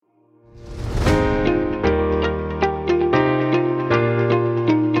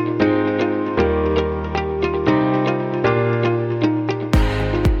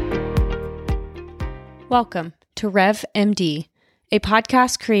Welcome to Rev MD, a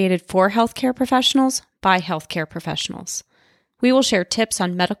podcast created for healthcare professionals by healthcare professionals. We will share tips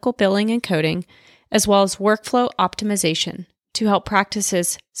on medical billing and coding, as well as workflow optimization to help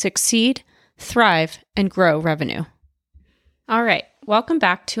practices succeed, thrive, and grow revenue. All right, welcome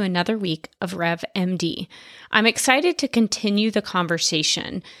back to another week of Rev MD. I'm excited to continue the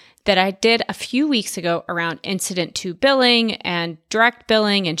conversation that I did a few weeks ago around incident to billing and direct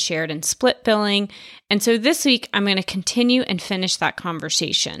billing and shared and split billing. And so this week, I'm going to continue and finish that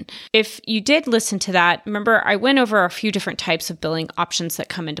conversation. If you did listen to that, remember I went over a few different types of billing options that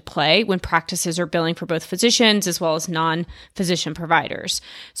come into play when practices are billing for both physicians as well as non-physician providers.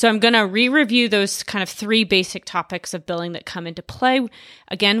 So I'm going to re-review those kind of three basic topics of billing that come into play,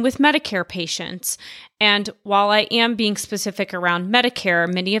 again, with Medicare patients. And while I am being specific around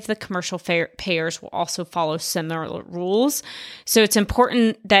Medicare, many of the commercial payers will also follow similar rules. So it's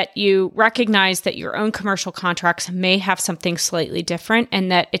important that you recognize that your own commercial contracts may have something slightly different,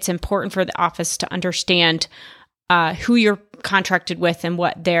 and that it's important for the office to understand who you're contracted with and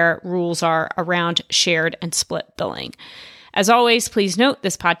what their rules are around shared and split billing. As always, please note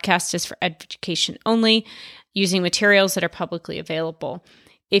this podcast is for education only, using materials that are publicly available.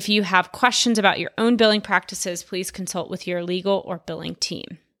 If you have questions about your own billing practices, please consult with your legal or billing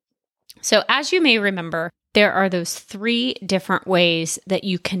team. So as you may remember, there are those three different ways that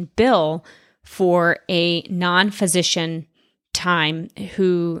you can bill for a non-physician time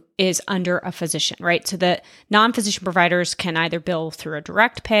who is under a physician, right? So the non-physician providers can either bill through a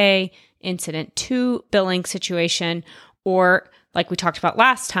direct pay, incident to billing situation, or like we talked about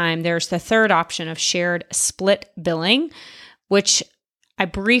last time, there's the third option of shared split billing, which I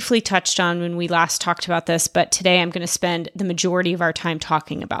briefly touched on when we last talked about this, but today I'm going to spend the majority of our time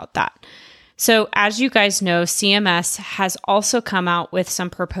talking about that. So as you guys know, CMS has also come out with some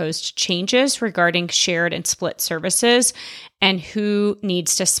proposed changes regarding shared and split services and who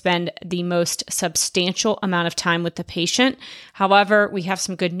needs to spend the most substantial amount of time with the patient. However, we have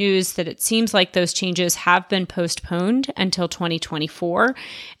some good news that it seems like those changes have been postponed until 2024,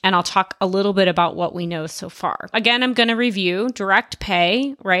 and I'll talk a little bit about what we know so far. Again, I'm going to review direct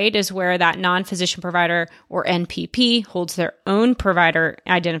pay, right, is where that non-physician provider or NPP holds their own provider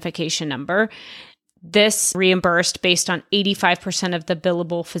identification number. This reimbursed based on 85% of the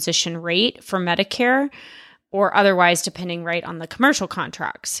billable physician rate for Medicare, or otherwise depending right on the commercial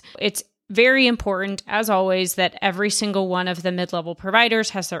contracts. It's very important, as always, that every single one of the mid-level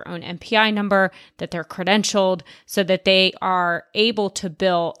providers has their own MPI number, that they're credentialed so that they are able to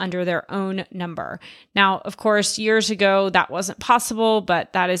bill under their own number. Now, of course, years ago, that wasn't possible,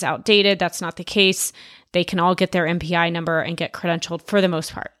 but that is outdated. That's not the case. They can all get their MPI number and get credentialed for the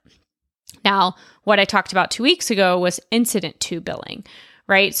most part. Now, what I talked about 2 weeks ago was incident to billing,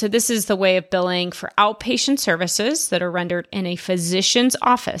 right? So this is the way of billing for outpatient services that are rendered in a physician's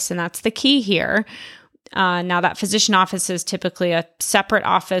office, and that's the key here. Now, that physician office is typically a separate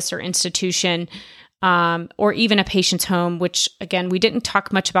office or institution, or even a patient's home, which, again, we didn't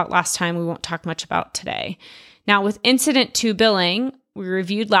talk much about last time. We won't talk much about today. Now, with incident to billing, we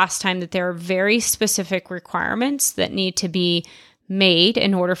reviewed last time that there are very specific requirements that need to be made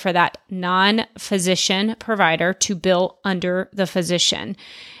in order for that non-physician provider to bill under the physician.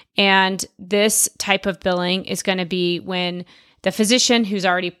 And this type of billing is going to be when the physician who's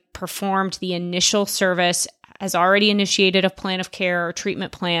already performed the initial service has already initiated a plan of care or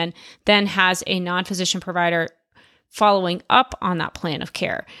treatment plan, then has a non-physician provider following up on that plan of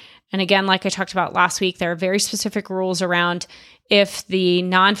care. And again, like I talked about last week, there are very specific rules around if the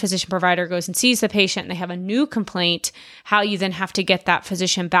non-physician provider goes and sees the patient and they have a new complaint, how you then have to get that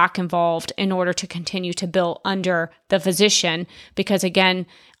physician back involved in order to continue to bill under the physician. Because again,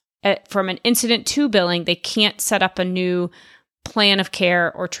 from an incident to billing, they can't set up a new plan of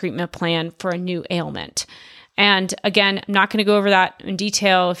care or treatment plan for a new ailment. And again, I'm not going to go over that in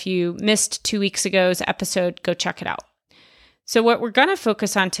detail. If you missed 2 weeks ago's episode, go check it out. So what we're going to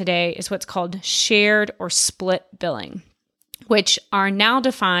focus on today is what's called shared or split billing, which are now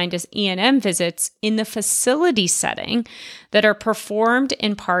defined as E&M visits in the facility setting that are performed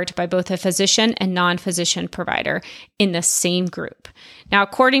in part by both a physician and non-physician provider in the same group. Now,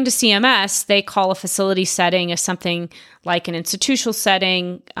 according to CMS, they call a facility setting as something like an institutional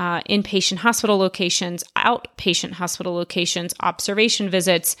setting, inpatient hospital locations, outpatient hospital locations, observation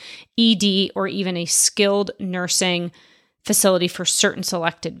visits, ED, or even a skilled nursing facility for certain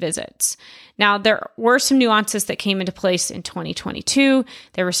selected visits. Now, there were some nuances that came into place in 2022.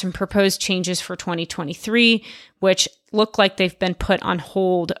 There were some proposed changes for 2023, which look like they've been put on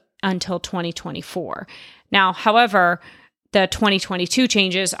hold until 2024. Now, however, the 2022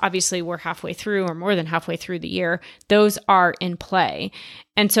 changes, obviously we're halfway through or more than halfway through the year, those are in play.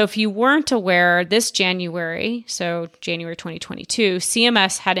 And so if you weren't aware, this January, so January 2022,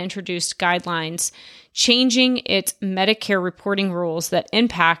 CMS had introduced guidelines changing its Medicare reporting rules that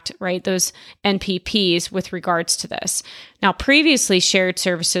impact, right, those NPPs with regards to this. Now, previously, shared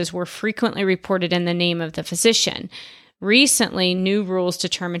services were frequently reported in the name of the physician. Recently, new rules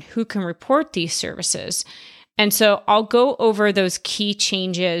determine who can report these services. And so I'll go over those key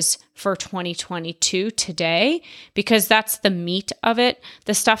changes for 2022 today, because that's the meat of it.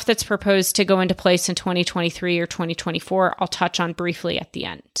 The stuff that's proposed to go into place in 2023 or 2024, I'll touch on briefly at the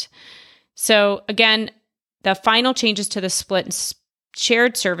end. So again, the final changes to the split and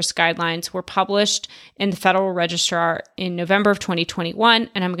shared service guidelines were published in the Federal Register in November of 2021,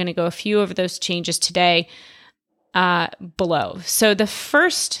 and I'm going to go a few of those changes today below. So the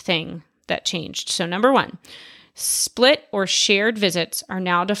first thing that changed, so number one, split or shared visits are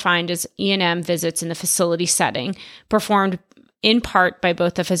now defined as E&M visits in the facility setting, performed in part by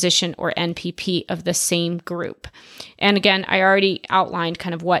both a physician or NPP of the same group. And again, I already outlined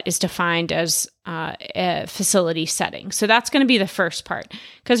kind of what is defined as a facility setting. So that's going to be the first part.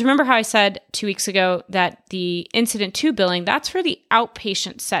 Because remember how I said 2 weeks ago that the Incident to billing, that's for the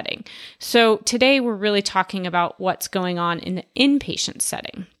outpatient setting. So today we're really talking about what's going on in the inpatient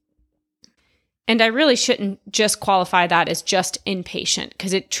setting. And I really shouldn't just qualify that as just inpatient,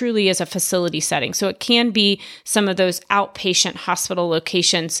 because it truly is a facility setting. So it can be some of those outpatient hospital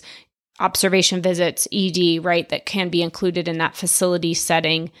locations, observation visits, ED, right, that can be included in that facility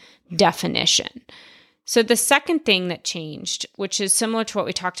setting definition. So the second thing that changed, which is similar to what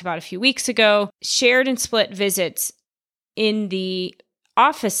we talked about a few weeks ago, shared and split visits in the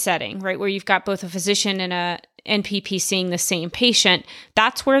office setting, right, where you've got both a physician and a NPP seeing the same patient,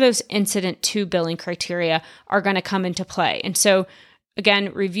 that's where those Incident to billing criteria are going to come into play. And so,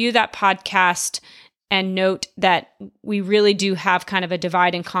 again, review that podcast and note that we really do have kind of a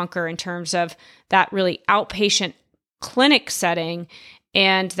divide and conquer in terms of that really outpatient clinic setting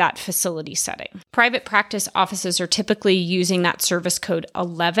and that facility setting. Private practice offices are typically using that service code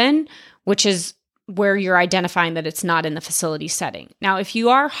 11, which is where you're identifying that it's not in the facility setting. Now, if you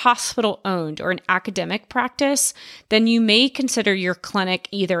are hospital-owned or an academic practice, then you may consider your clinic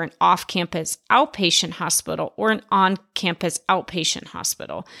either an off-campus outpatient hospital or an on-campus outpatient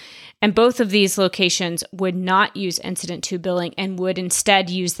hospital. And both of these locations would not use Incident to billing and would instead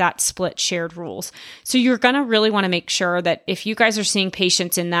use that split shared rules. So you're going to really want to make sure that if you guys are seeing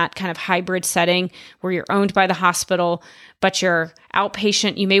patients in that kind of hybrid setting where you're owned by the hospital, but you're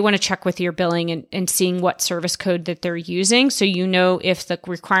outpatient, you may want to check with your billing and seeing what service code that they're using, so you know if the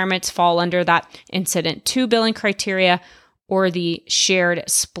requirements fall under that Incident to billing criteria or the shared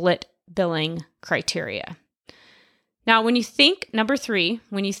split billing criteria. Now, when you think, number three,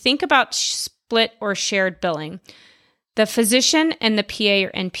 when you think about split or shared billing, the physician and the PA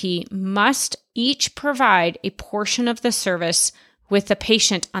or NP must each provide a portion of the service with the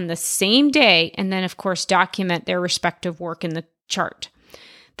patient on the same day, and then, of course, document their respective work in the chart.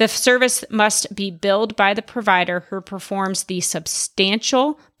 The service must be billed by the provider who performs the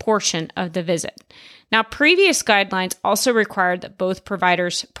substantial portion of the visit. Now, previous guidelines also required that both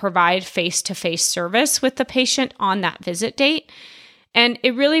providers provide face-to-face service with the patient on that visit date, and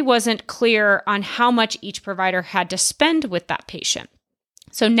it really wasn't clear on how much each provider had to spend with that patient.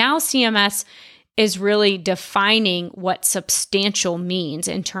 So now CMS is really defining what substantial means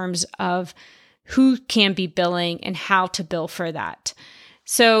in terms of who can be billing and how to bill for that.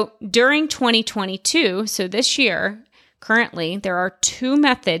 So during 2022, so this year, currently, there are two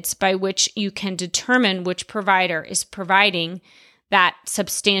methods by which you can determine which provider is providing that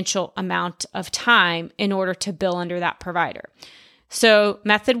substantial amount of time in order to bill under that provider. So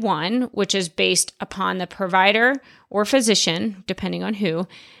method one, which is based upon the provider or physician, depending on who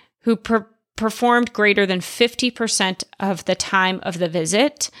performed greater than 50% of the time of the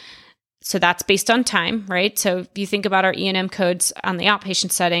visit. So that's based on time, right? So if you think about our E&M codes on the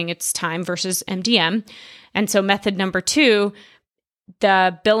outpatient setting, it's time versus MDM. And so method number two,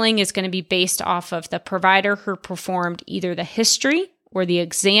 the billing is going to be based off of the provider who performed either the history or the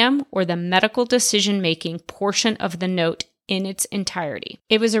exam or the medical decision-making portion of the note in its entirety.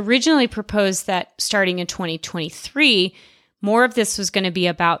 It was originally proposed that starting in 2023, more of this was going to be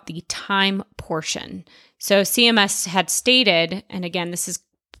about the time portion. So CMS had stated, and again, this is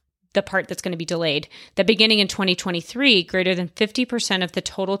the part that's going to be delayed, that beginning in 2023, greater than 50% of the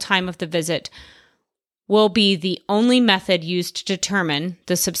total time of the visit will be the only method used to determine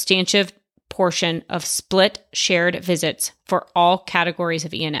the substantive portion of split shared visits for all categories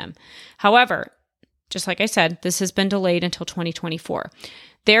of E&M. However, just like I said, this has been delayed until 2024.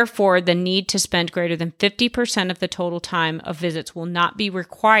 Therefore, the need to spend greater than 50% of the total time of visits will not be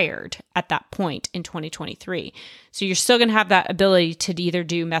required at that point in 2023. So you're still going to have that ability to either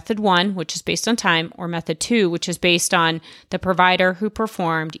do method 1, which is based on time, or method 2, which is based on the provider who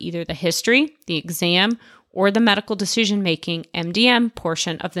performed either the history, the exam, or the medical decision-making MDM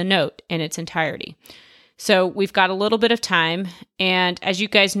portion of the note in its entirety. So we've got a little bit of time. And as you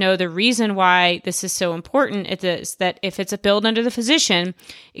guys know, the reason why this is so important is that if it's billed under the physician,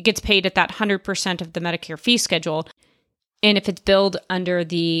 it gets paid at that 100% of the Medicare fee schedule. And if it's billed under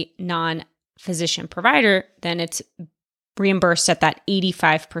the non-physician provider, then it's reimbursed at that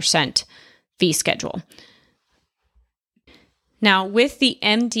 85% fee schedule. Now, with the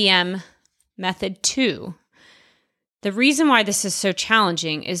MDM method 2, the reason why this is so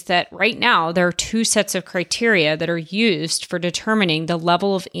challenging is that right now there are 2 sets of criteria that are used for determining the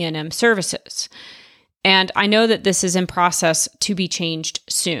level of E&M services. And I know that this is in process to be changed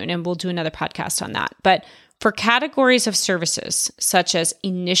soon, and we'll do another podcast on that. But for categories of services, such as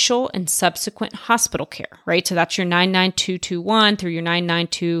initial and subsequent hospital care, right? So that's your 99221 through your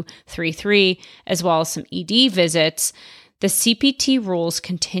 99233, as well as some ED visits. The CPT rules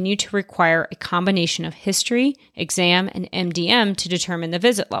continue to require a combination of history, exam, and MDM to determine the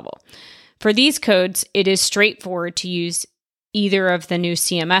visit level. For these codes, it is straightforward to use either of the new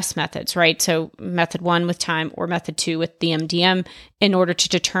CMS methods, right? So method 1 with time or method 2 with the MDM in order to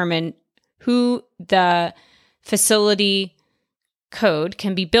determine who the facility code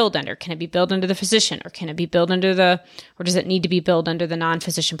can be billed under. Can it be billed under the physician, or can it be billed under or does it need to be billed under the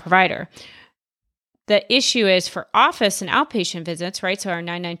non-physician provider? The issue is for office and outpatient visits, right? So our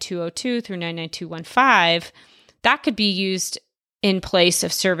 99202 through 99215, that could be used in place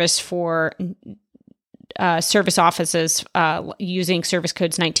of service for service offices using service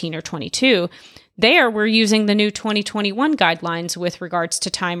codes 19 or 22. There, we're using the new 2021 guidelines with regards to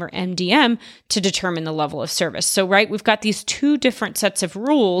time or MDM to determine the level of service. So, right, we've got these 2 different sets of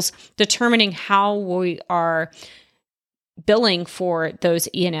rules determining how we are billing for those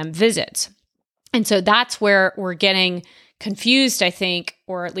E&M visits. And so that's where we're getting confused, I think,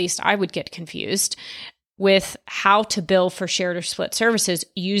 or at least I would get confused with how to bill for shared or split services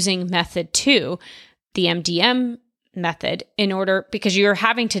using method 2, the MDM method, because you're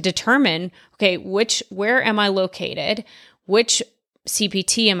having to determine, okay, where am I located? Which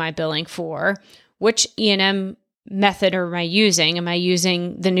CPT am I billing for? Which E&M method am I using? Am I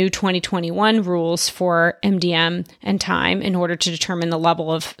using the new 2021 rules for MDM and time in order to determine the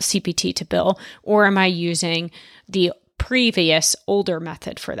level of CPT to bill? Or am I using the previous older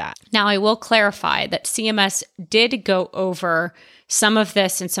method for that? Now, I will clarify that CMS did go over some of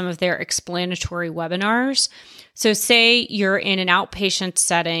this in some of their explanatory webinars. So say you're in an outpatient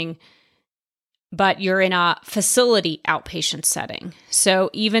setting, but you're in a facility outpatient setting. So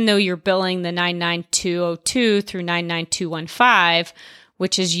even though you're billing the 99202 through 99215,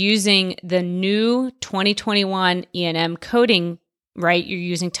 which is using the new 2021 E&M coding, right? You're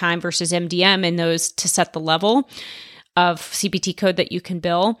using time versus MDM in those to set the level of CPT code that you can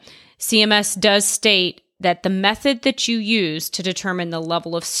bill. CMS does state that the method that you use to determine the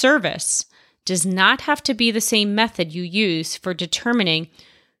level of service does not have to be the same method you use for determining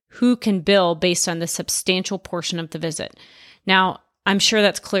who can bill based on the substantial portion of the visit. Now, I'm sure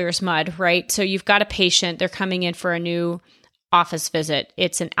that's clear as mud, right? So you've got a patient, they're coming in for a new office visit.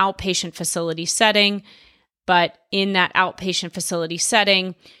 It's an outpatient facility setting, but in that outpatient facility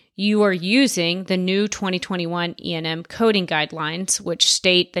setting, you are using the new 2021 E&M coding guidelines, which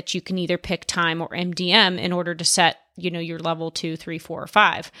state that you can either pick time or MDM in order to set, your level 2, 3, 4, or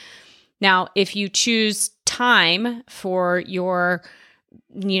 5. Now, if you choose time for your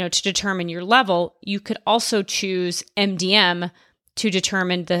to determine your level, you could also choose MDM to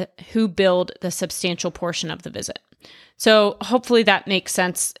determine who billed the substantial portion of the visit. So hopefully that makes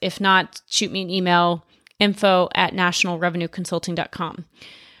sense. If not, shoot me an email, info@nationalrevenueconsulting.com.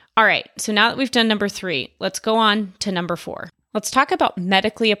 All right, so now that we've done number 3, let's go on to number 4. Let's talk about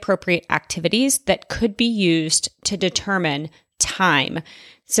medically appropriate activities that could be used to determine time.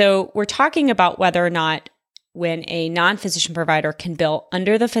 So we're talking about whether or not when a non-physician provider can bill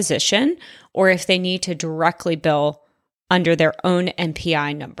under the physician, or if they need to directly bill under their own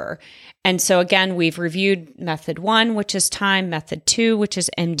NPI number. And so again, we've reviewed method 1, which is time, method 2, which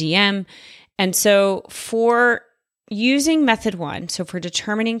is MDM. And so for using method 1, so for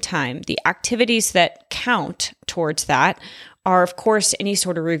determining time, the activities that count towards that are, of course, any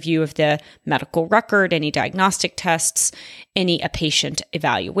sort of review of the medical record, any diagnostic tests, a patient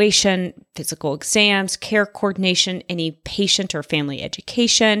evaluation, physical exams, care coordination, any patient or family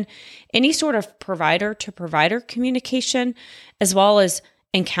education, any sort of provider to provider communication, as well as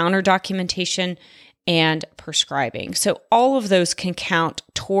encounter documentation and prescribing. So all of those can count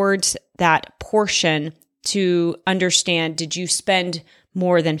towards that portion to understand, did you spend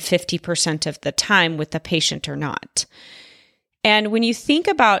more than 50% of the time with the patient or not? And when you think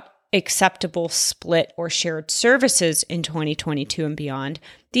about acceptable split or shared services in 2022 and beyond,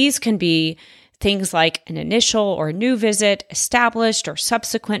 these can be things like an initial or new visit, established or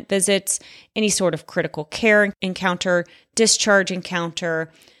subsequent visits, any sort of critical care encounter, discharge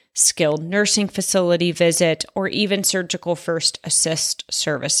encounter, skilled nursing facility visit, or even surgical first assist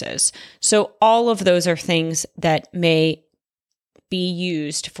services. So all of those are things that may be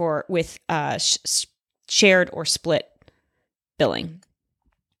used with shared or split billing.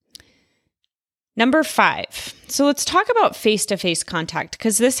 Number 5. So let's talk about face-to-face contact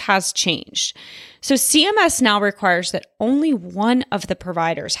because this has changed. So CMS now requires that only one of the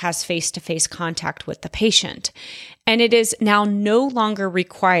providers has face-to-face contact with the patient. And it is now no longer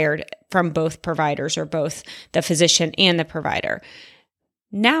required from both providers or both the physician and the provider.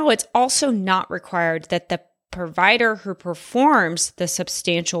 Now it's also not required that the provider who performs the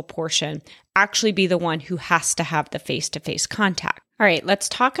substantial portion actually be the one who has to have the face-to-face contact. All right, let's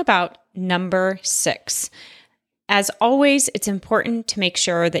talk about number 6. As always, it's important to make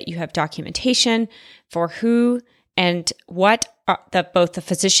sure that you have documentation for who and what both the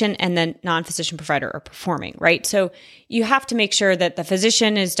physician and the non-physician provider are performing, right? So you have to make sure that the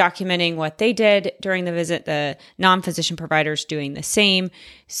physician is documenting what they did during the visit, the non-physician provider is doing the same.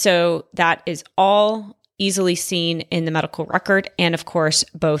 So that is all easily seen in the medical record, and of course,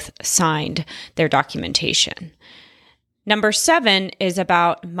 both signed their documentation. Number 7 is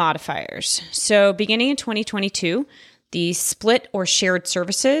about modifiers. So beginning in 2022, the split or shared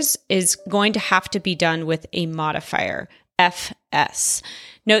services is going to have to be done with a modifier, FS.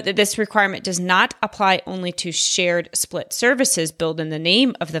 Note that this requirement does not apply only to shared split services billed in the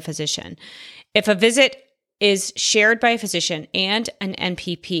name of the physician. If a visit is shared by a physician and an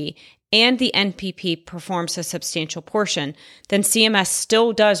NPP, and the NPP performs a substantial portion, then CMS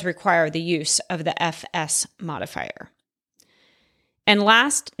still does require the use of the FS modifier. And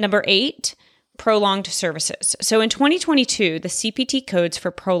last, number 8, prolonged services. So in 2022, the CPT codes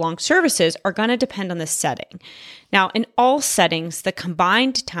for prolonged services are going to depend on the setting. Now, in all settings, the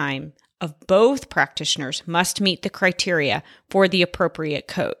combined time of both practitioners must meet the criteria for the appropriate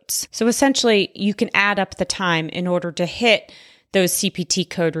codes. So essentially, you can add up the time in order to hit those CPT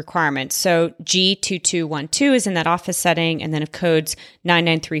code requirements. So G2212 is in that office setting, and then of codes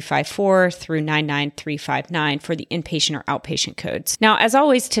 99354 through 99359 for the inpatient or outpatient codes. Now, as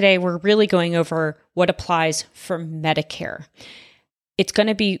always today, we're really going over what applies for Medicare. It's going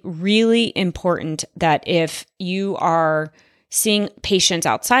to be really important that if you are seeing patients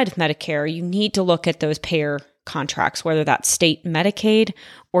outside of Medicare, you need to look at those payer contracts, whether that's state Medicaid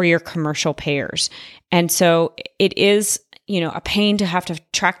or your commercial payers. And so it is a pain to have to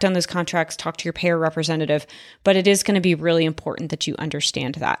track down those contracts, talk to your payer representative, but it is going to be really important that you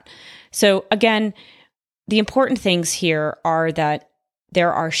understand that. So again, the important things here are that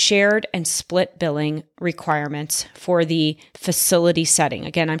there are shared and split billing requirements for the facility setting.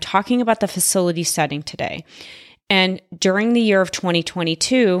 Again, I'm talking about the facility setting today. And during the year of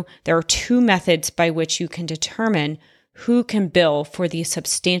 2022, there are 2 methods by which you can determine who can bill for the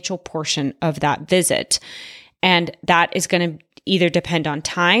substantial portion of that visit. And that is going to either depend on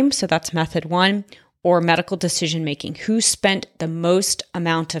time, so that's method 1, or medical decision making. Who spent the most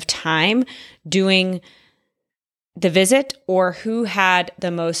amount of time doing the visit, or who had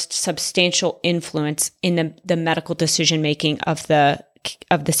the most substantial influence in the medical decision making of the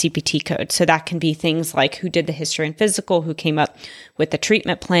CPT code. So that can be things like who did the history and physical, who came up with the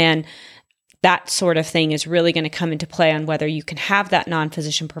treatment plan. That sort of thing is really going to come into play on whether you can have that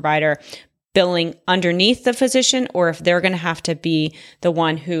non-physician provider billing underneath the physician, or if they're going to have to be the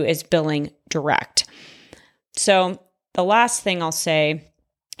one who is billing direct. So the last thing I'll say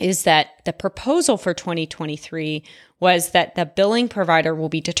is that the proposal for 2023 was that the billing provider will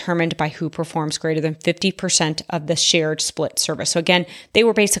be determined by who performs greater than 50% of the shared split service. So again, they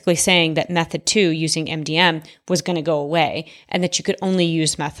were basically saying that method 2 using MDM was going to go away and that you could only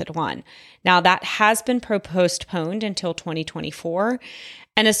use method 1. Now that has been postponed until 2024.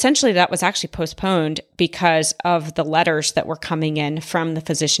 And essentially that was actually postponed because of the letters that were coming in from the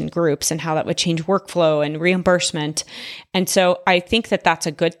physician groups and how that would change workflow and reimbursement. And so I think that that's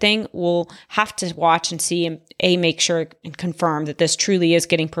a good thing. We'll have to watch and see and make sure and confirm that this truly is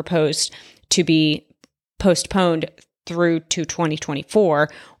getting proposed to be postponed through to 2024,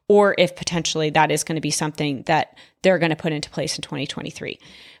 or if potentially that is going to be something that they're going to put into place in 2023.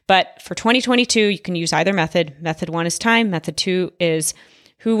 But for 2022, you can use either method. Method 1 is time. Method 2 is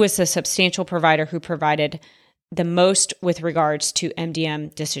who was the substantial provider who provided the most with regards to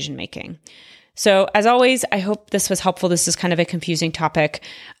MDM decision-making. So as always, I hope this was helpful. This is kind of a confusing topic.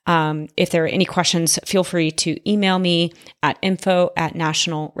 If there are any questions, feel free to email me at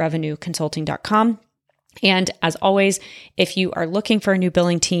info@nationalrevenueconsulting.com. And as always, if you are looking for a new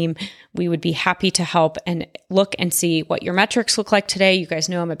billing team, we would be happy to help and look and see what your metrics look like today. You guys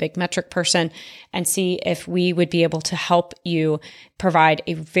know I'm a big metric person, and see if we would be able to help you provide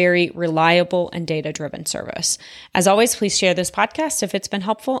a very reliable and data-driven service. As always, please share this podcast if it's been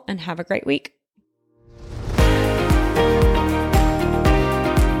helpful, and have a great week.